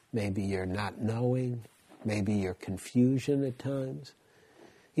 maybe your not knowing, maybe your confusion at times.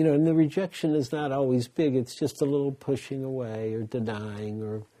 And the rejection is not always big, it's just a little pushing away or denying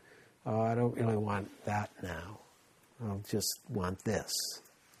or, oh, I don't really want that now. I'll just want this.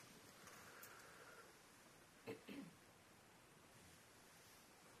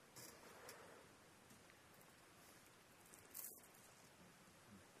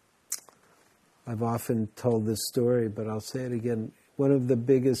 I've often told this story, but I'll say it again. One of the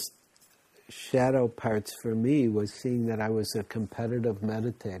biggest shadow parts for me was seeing that I was a competitive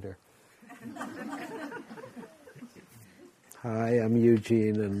meditator. Hi, I'm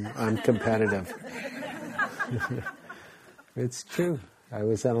Eugene, and I'm competitive. It's true. I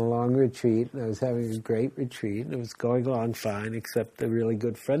was on a long retreat, and I was having a great retreat, and it was going along fine, except a really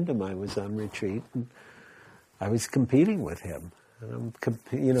good friend of mine was on retreat, and I was competing with him. And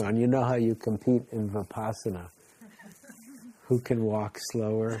and you know how you compete in Vipassana. Who can walk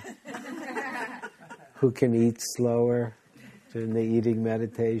slower? Who can eat slower during the eating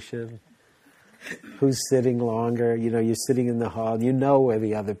meditation? who's sitting longer. You know, you're sitting in the hall. You know where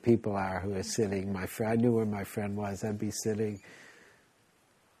the other people are who are sitting. I knew where my friend was. I'd be sitting.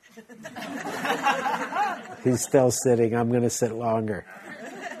 He's still sitting. I'm going to sit longer.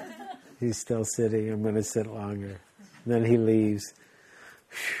 He's still sitting. I'm going to sit longer. And then he leaves.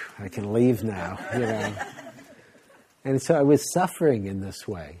 Whew, I can leave now, you know. And so I was suffering in this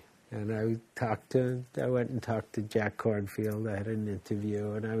way. And I went and talked to Jack Kornfield. I had an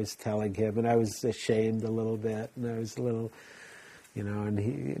interview, and I was telling him, and I was ashamed a little bit, and I was a little, you know, and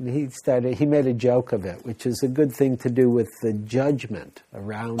he made a joke of it, which is a good thing to do with the judgment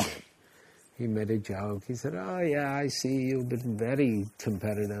around it. He made a joke. He said, "Oh yeah, I see you've been very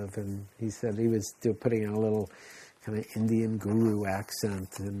competitive," and he said he was putting on a little kind of Indian guru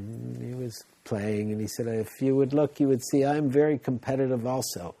accent, and he was playing, and he said, "If you would look, you would see I'm very competitive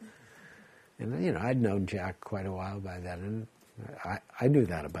also." And, you know, I'd known Jack quite a while by then, and I knew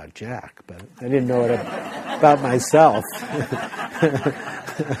that about Jack, but I didn't know it about myself.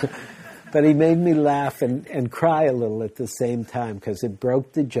 But he made me laugh and cry a little at the same time, because it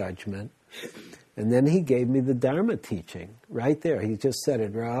broke the judgment. And then he gave me the Dharma teaching right there. He just said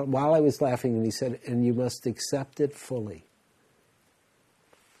it while I was laughing, and he said, "And you must accept it fully."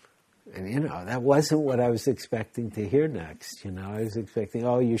 And, you know, that wasn't what I was expecting to hear next. You know, I was expecting,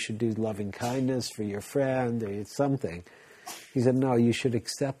 oh, you should do loving kindness for your friend or something. He said, no, you should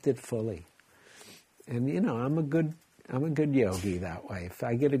accept it fully. And, you know, I'm a good yogi that way. If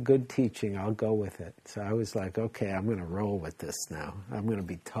I get a good teaching, I'll go with it. So I was like, okay, I'm going to roll with this now. I'm going to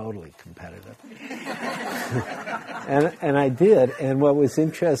be totally competitive. and I did. And what was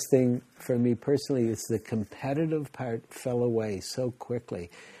interesting for me personally is the competitive part fell away so quickly.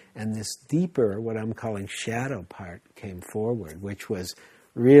 And this deeper, what I'm calling shadow part, came forward, which was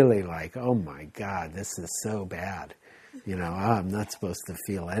really like, oh my God, this is so bad. You know, I'm not supposed to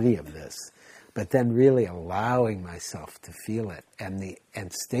feel any of this. But then really allowing myself to feel it and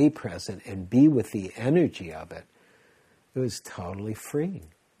stay present and be with the energy of it, it was totally freeing.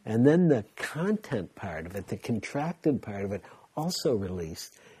 And then the content part of it, the contracted part of it, also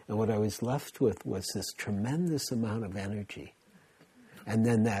released. And what I was left with was this tremendous amount of energy. And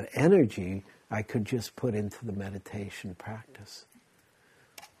then that energy I could just put into the meditation practice.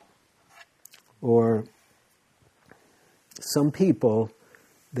 Or some people,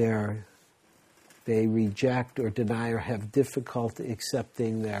 they reject or deny or have difficulty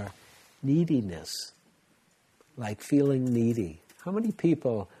accepting their neediness, like feeling needy. How many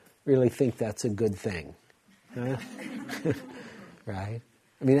people really think that's a good thing? Huh? Right?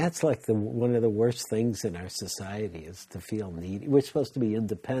 I mean, that's like one of the worst things in our society is to feel needy. We're supposed to be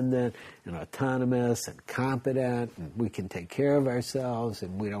independent and autonomous and competent, and we can take care of ourselves,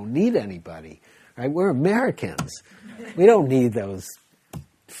 and we don't need anybody. Right? We're Americans. We don't need those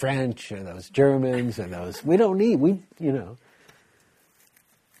French or those Germans or those. We don't need. You know.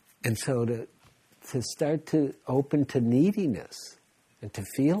 And so to start to open to neediness and to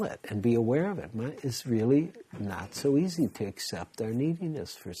feel it and be aware of it is really not so easy to accept our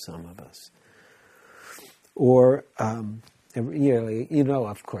neediness for some of us. Or, you know,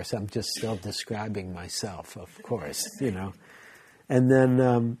 of course, I'm just still describing myself, of course, you know. And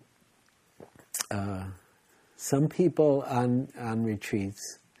then some people on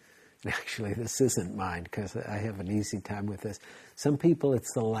retreats, actually this isn't mine because I have an easy time with this. Some people,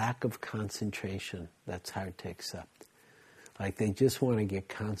 it's the lack of concentration that's hard to accept. Like they just want to get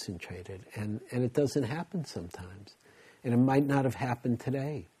concentrated. And it doesn't happen sometimes. And it might not have happened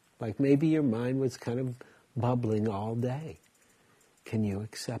today. Like maybe your mind was kind of bubbling all day. Can you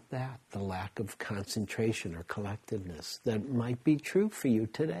accept that? The lack of concentration or collectedness that might be true for you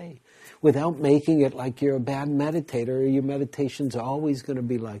today. Without making it like you're a bad meditator or your meditation's always going to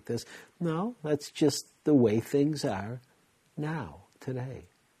be like this. No, that's just the way things are now, today.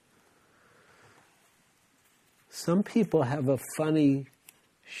 Some people have a funny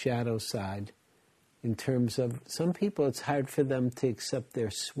shadow side in terms of, some people it's hard for them to accept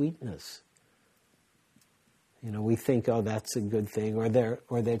their sweetness. You know, we think, oh, that's a good thing, or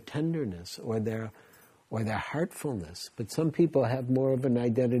their tenderness, or their heartfulness. But some people have more of an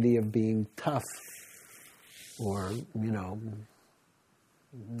identity of being tough, or, you know,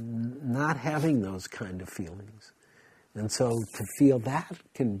 not having those kind of feelings. And so to feel that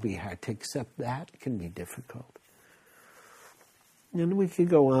can be hard. To accept that can be difficult. And we could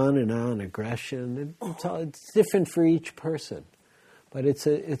go on, aggression. It's different for each person. But it's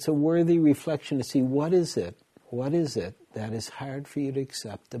a worthy reflection to see what is it that is hard for you to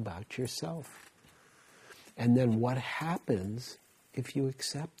accept about yourself. And then what happens if you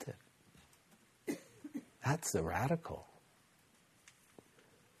accept it? That's the radical.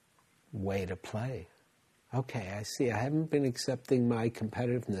 way to play. Okay, I see. I haven't been accepting my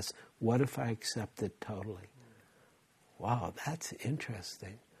competitiveness. What if I accept it totally? Wow, that's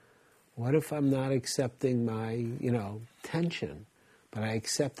interesting. What if I'm not accepting my, tension, but I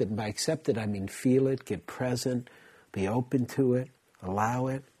accept it? And by accept it, I mean feel it, get present, be open to it, allow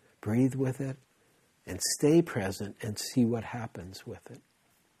it, breathe with it, and stay present and see what happens with it.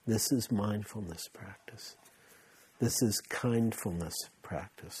 This is mindfulness practice. This is kindfulness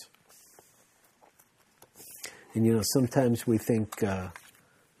practice. And sometimes we think,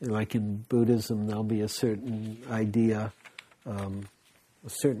 like in Buddhism, there'll be a certain idea,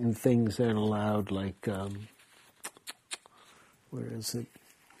 certain things aren't allowed, like, where is it?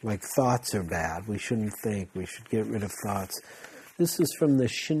 Like thoughts are bad. We shouldn't think. We should get rid of thoughts. This is from the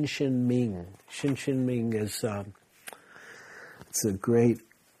Shinshin Ming. Shinshin Ming is it's a great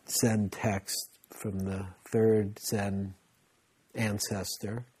Zen text from the third Zen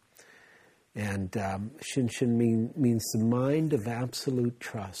ancestor. And Shinshin means the mind of absolute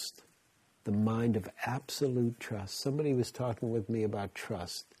trust. The mind of absolute trust. Somebody was talking with me about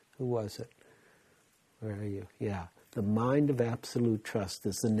trust. Who was it? Where are you? Yeah. The mind of absolute trust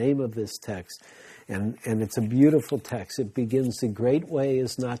is the name of this text. And it's a beautiful text. It begins, the great way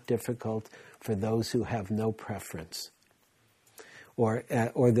is not difficult for those who have no preference. Or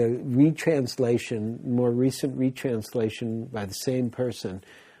the retranslation, more recent retranslation by the same person,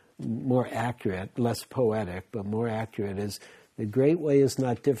 more accurate, less poetic, but more accurate, is the great way is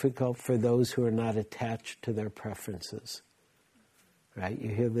not difficult for those who are not attached to their preferences. Right? You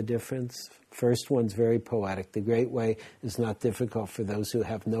hear the difference? First one's very poetic. The great way is not difficult for those who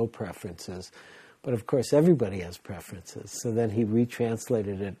have no preferences. But of course, everybody has preferences. So then he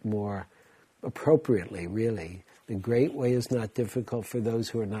retranslated it more appropriately, really. The great way is not difficult for those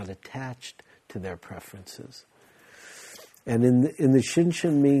who are not attached to their preferences. And in the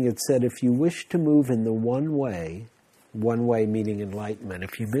Shinshin Ming, it said, if you wish to move in the one way meaning enlightenment,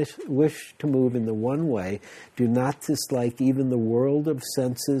 if you wish to move in the one way, do not dislike even the world of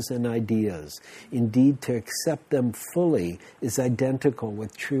senses and ideas. Indeed, to accept them fully is identical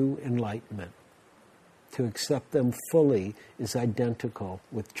with true enlightenment. To accept them fully is identical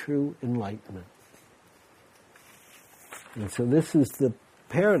with true enlightenment. And so this is the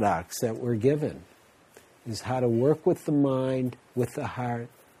paradox that we're given, is how to work with the mind, with the heart,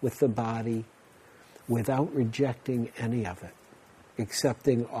 with the body, without rejecting any of it,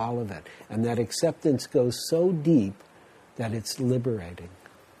 accepting all of it. And that acceptance goes so deep that it's liberating.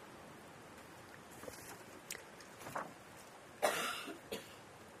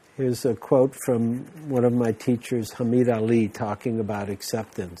 Here's a quote from one of my teachers, Hamid Ali, talking about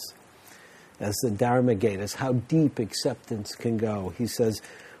acceptance as the Dharma gate, as how deep acceptance can go. He says,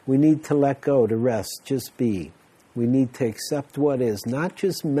 we need to let go, to rest, just be. We need to accept what is, not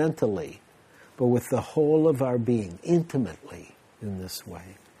just mentally, but with the whole of our being, intimately, in this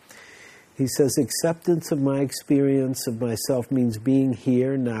way. He says, acceptance of my experience of myself means being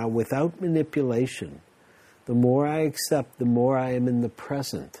here now without manipulation. The more I accept, the more I am in the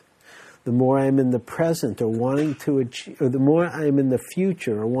present. The more I am in the present or wanting to achieve, or the more I am in the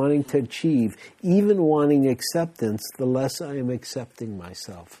future or wanting to achieve, even wanting acceptance, the less I am accepting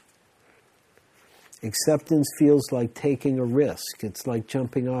myself. Acceptance feels like taking a risk. It's like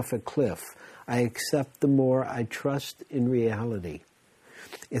jumping off a cliff. I accept the more I trust in reality.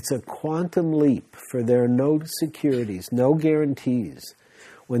 It's a quantum leap, for there are no securities, no guarantees.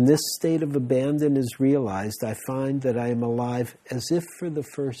 When this state of abandon is realized, I find that I am alive as if for the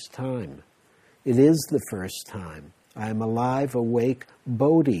first time. It is the first time. I am alive, awake,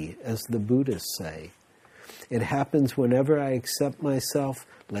 bodhi, as the Buddhists say. It happens whenever I accept myself,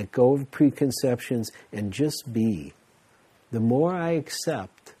 let go of preconceptions, and just be. The more I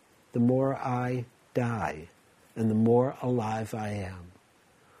accept, the more I die, and the more alive I am.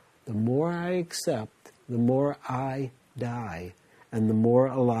 The more I accept, the more I die, and the more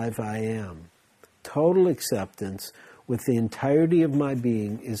alive I am. Total acceptance with the entirety of my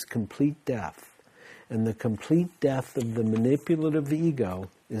being is complete death, and the complete death of the manipulative ego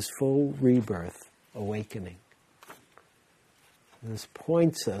is full rebirth, awakening. This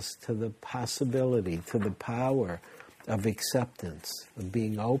points us to the possibility, to the power of acceptance, of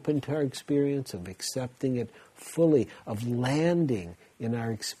being open to our experience, of accepting it fully, of landing in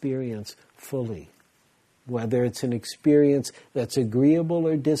our experience fully. Whether it's an experience that's agreeable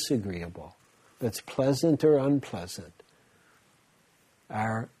or disagreeable, that's pleasant or unpleasant.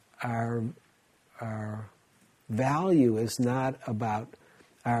 Our value is not about,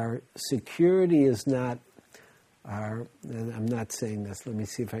 our security is not, I'm not saying this, let me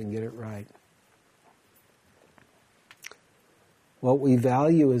see if I can get it right. What we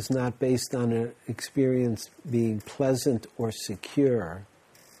value is not based on an experience being pleasant or secure.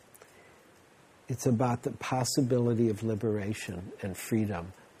 It's about the possibility of liberation and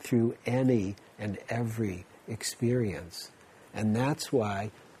freedom through any and every experience. And that's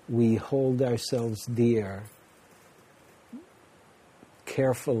why we hold ourselves dear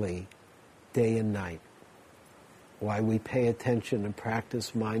carefully day and night. Why we pay attention and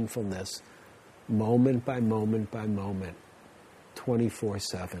practice mindfulness moment by moment by moment,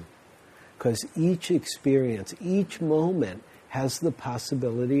 24/7. Because each experience, each moment has the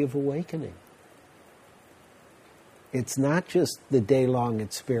possibility of awakening. It's not just the day long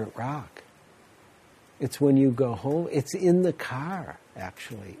at Spirit Rock. It's when you go home. It's in the car,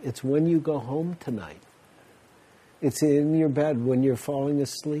 actually. It's when you go home tonight. It's in your bed when you're falling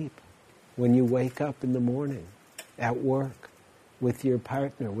asleep, when you wake up in the morning, at work, with your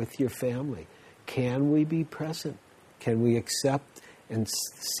partner, with your family. Can we be present? Can we accept and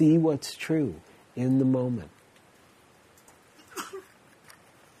see what's true in the moment?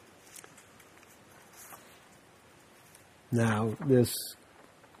 Now,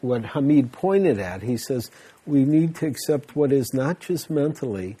 what Hamid pointed at, he says, we need to accept what is not just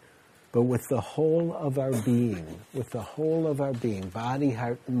mentally, but with the whole of our being, body,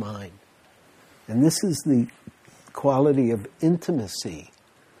 heart, and mind. And this is the quality of intimacy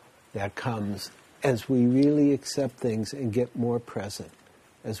that comes as we really accept things and get more present,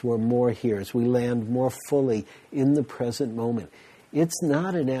 as we're more here, as we land more fully in the present moment. It's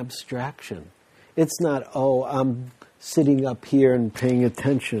not an abstraction. It's not, oh, I'm sitting up here and paying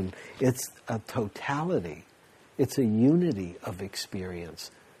attention. It's a totality. It's a unity of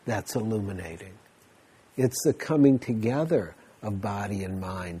experience that's illuminating. It's the coming together of body and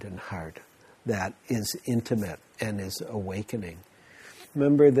mind and heart that is intimate and is awakening.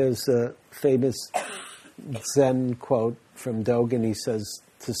 Remember, there's a famous Zen quote from Dogen. He says,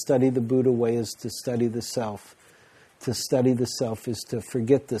 to study the Buddha way is to study the self. To study the self is to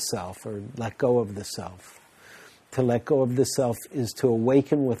forget the self or let go of the self. To let go of the self is to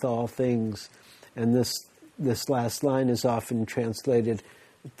awaken with all things. And this last line is often translated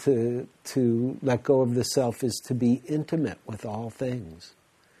to let go of the self is to be intimate with all things.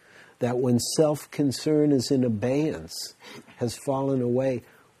 That when self-concern is in abeyance, has fallen away,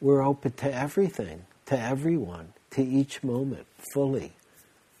 we're open to everything, to everyone, to each moment, fully,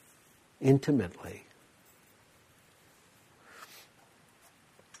 intimately.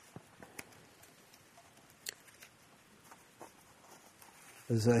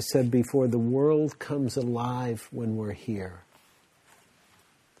 As I said before, the world comes alive when we're here.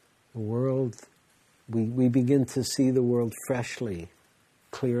 The world, we begin to see the world freshly,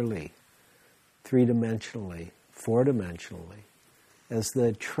 clearly, three-dimensionally, four-dimensionally, as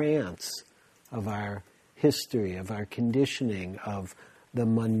the trance of our history, of our conditioning, of the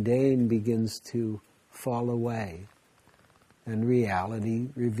mundane begins to fall away, and reality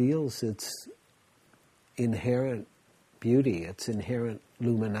reveals its inherent beauty, its inherent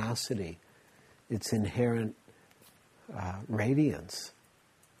luminosity, its inherent radiance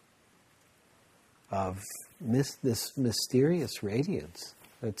of this mysterious radiance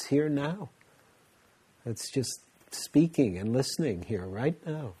that's here now. That's just speaking and listening here right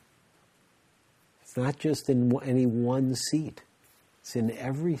now. It's not just in any one seat. It's in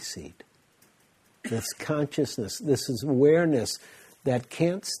every seat. This consciousness, this is awareness that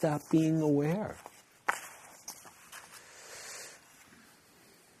can't stop being aware.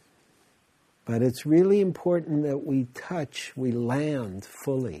 But it's really important that we land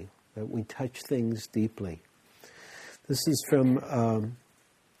fully, that we touch things deeply. This is from,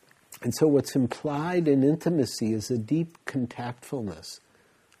 and so what's implied in intimacy is a deep contactfulness,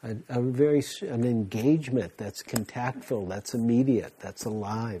 an engagement that's contactful, that's immediate, that's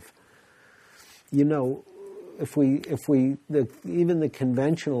alive. You know, even the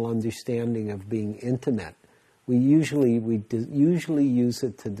conventional understanding of being intimate, we usually use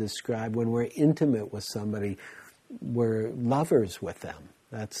it to describe when we're intimate with somebody, we're lovers with them.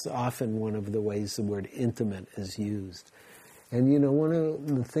 That's often one of the ways the word intimate is used. And you know, one of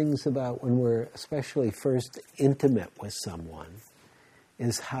the things about when we're especially first intimate with someone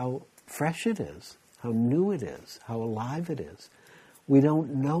is how fresh it is, how new it is, how alive it is. We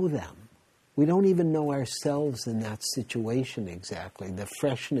don't know them. We don't even know ourselves in that situation exactly. The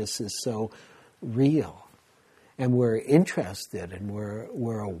freshness is so real. And we're interested and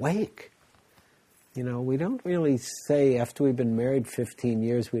we're awake. You know, we don't really say, after we've been married 15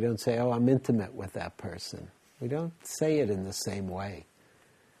 years, we don't say, oh, I'm intimate with that person. We don't say it in the same way.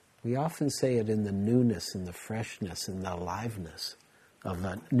 We often say it in the newness and the freshness and the aliveness of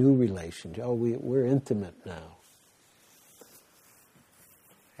a new relationship. Oh, we're intimate now.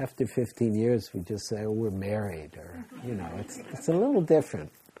 After 15 years, we just say, oh, we're married, or, it's a little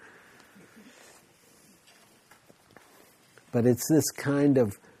different. But it's this kind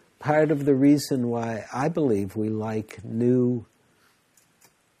of part of the reason why I believe we like the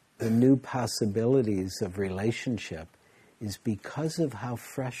new possibilities of relationship is because of how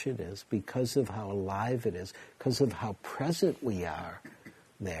fresh it is, because of how alive it is, because of how present we are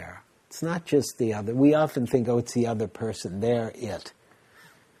there. It's not just the other. We often think, oh, it's the other person. They're it.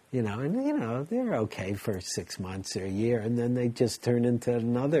 They're okay for 6 months or a year, and then they just turn into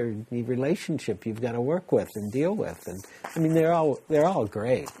another relationship you've got to work with and deal with. And I mean, they're all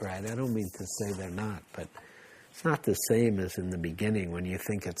great, right? I don't mean to say they're not, but it's not the same as in the beginning when you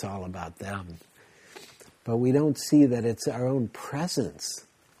think it's all about them. But we don't see that it's our own presence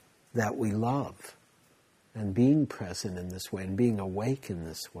that we love, and being present in this way, and being awake in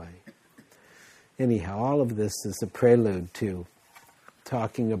this way. Anyhow, all of this is a prelude to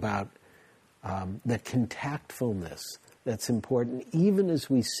talking about the contactfulness that's important even as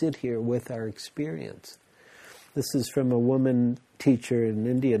we sit here with our experience. This is from a woman teacher in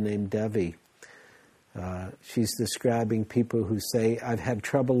India named Devi. She's describing people who say, I've had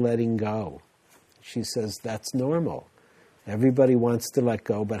trouble letting go. She says, that's normal. Everybody wants to let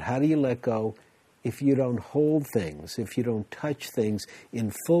go, but how do you let go if you don't hold things, if you don't touch things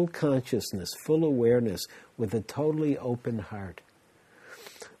in full consciousness, full awareness, with a totally open heart?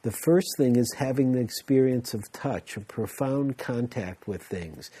 The first thing is having the experience of touch, of profound contact with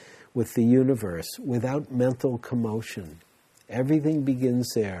things, with the universe, without mental commotion. Everything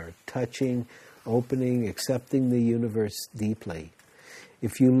begins there, touching, opening, accepting the universe deeply.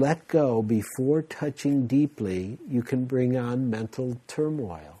 If you let go before touching deeply, you can bring on mental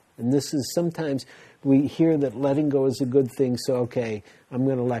turmoil. And this is sometimes, we hear that letting go is a good thing, so okay, I'm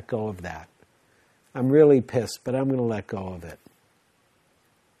going to let go of that. I'm really pissed, but I'm going to let go of it.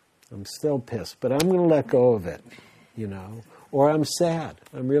 I'm still pissed, but I'm going to let go of it, Or I'm sad.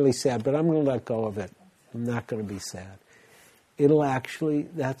 I'm really sad, but I'm going to let go of it. I'm not going to be sad.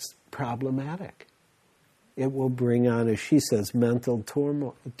 That's problematic. It will bring on, as she says, mental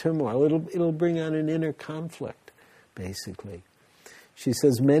turmoil. It'll bring on an inner conflict, basically. She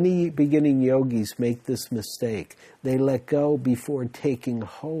says, many beginning yogis make this mistake. They let go before taking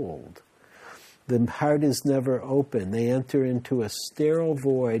hold. The heart is never open. They enter into a sterile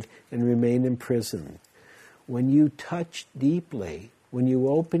void and remain imprisoned. When you touch deeply, when you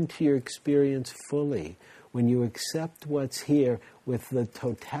open to your experience fully, when you accept what's here with the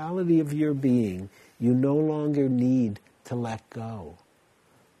totality of your being, you no longer need to let go.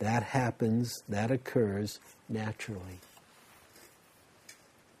 That happens, that occurs naturally.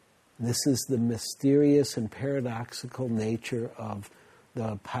 This is the mysterious and paradoxical nature of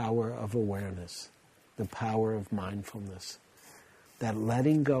the power of awareness, the power of mindfulness. That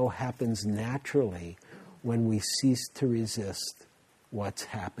letting go happens naturally when we cease to resist what's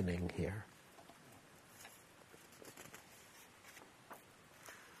happening here.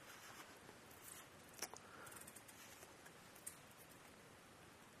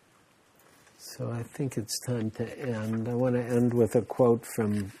 So I think it's time to end. I want to end with a quote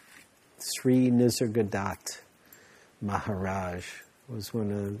from Sri Nisargadatta Maharaj, was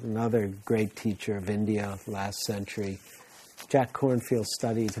another great teacher of India last century. Jack Kornfield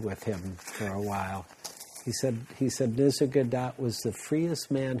studied with him for a while. He said Nisargadatta was the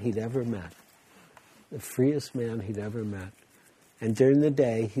freest man he'd ever met. The freest man he'd ever met. And during the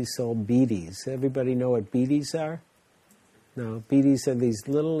day, he sold bidis. Everybody know what bidis are? No, bidis are these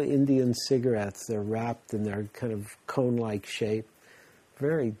little Indian cigarettes. They're wrapped in their kind of cone-like shape.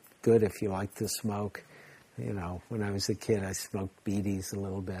 Very good if you like to smoke. When I was a kid, I smoked bidis a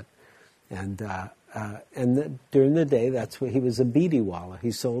little bit. And during the day, that's what he was, a bidiwala.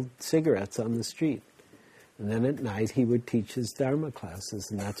 He sold cigarettes on the street. And then at night, he would teach his Dharma classes,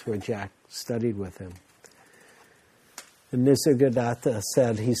 and that's where Jack studied with him. And Nisargadatta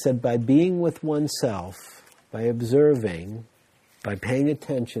said, by being with oneself, by observing, by paying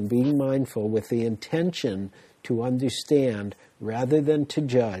attention, being mindful with the intention to understand rather than to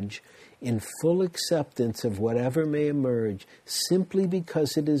judge, in full acceptance of whatever may emerge, simply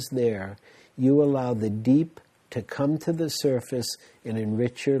because it is there, you allow the deep to come to the surface and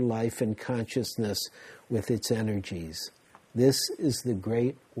enrich your life and consciousness with its energies. This is the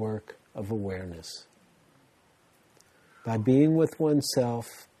great work of awareness. By being with oneself,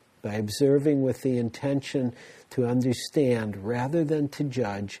 by observing with the intention to understand rather than to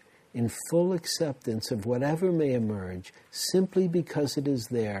judge, in full acceptance of whatever may emerge, simply because it is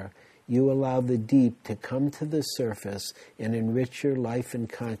there, you allow the deep to come to the surface and enrich your life and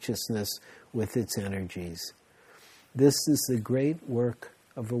consciousness with its energies. This is the great work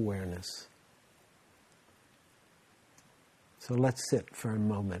of awareness. So let's sit for a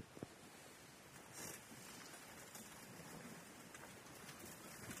moment.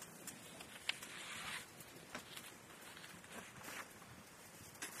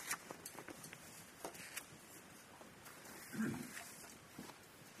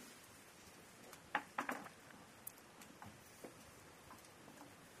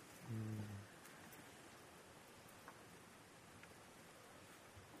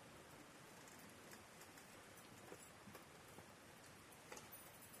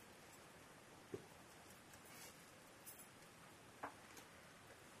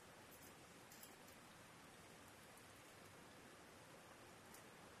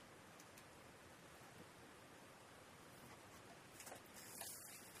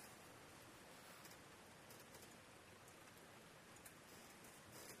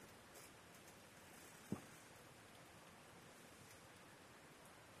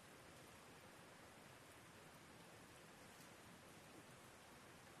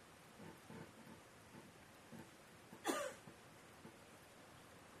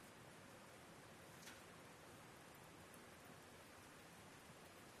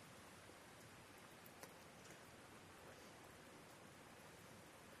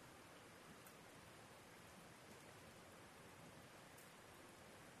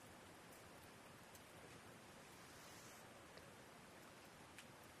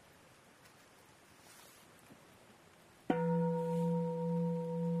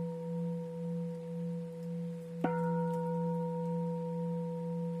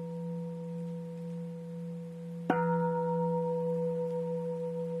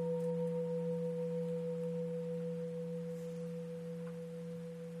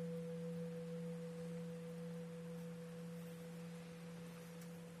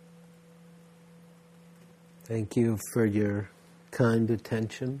 Thank you for your kind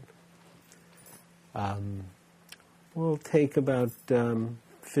attention. We'll take about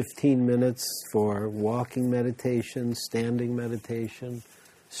 15 minutes for walking meditation, standing meditation,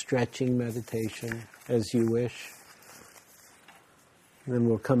 stretching meditation, as you wish. And then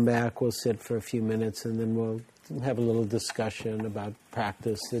we'll come back, we'll sit for a few minutes, and then we'll have a little discussion about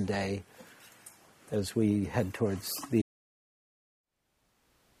practice of the day as we head towards the...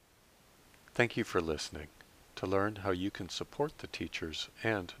 Thank you for listening. To learn how you can support the teachers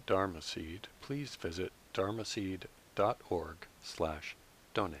and Dharma Seed, please visit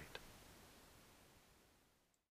dharmaseed.org/donate.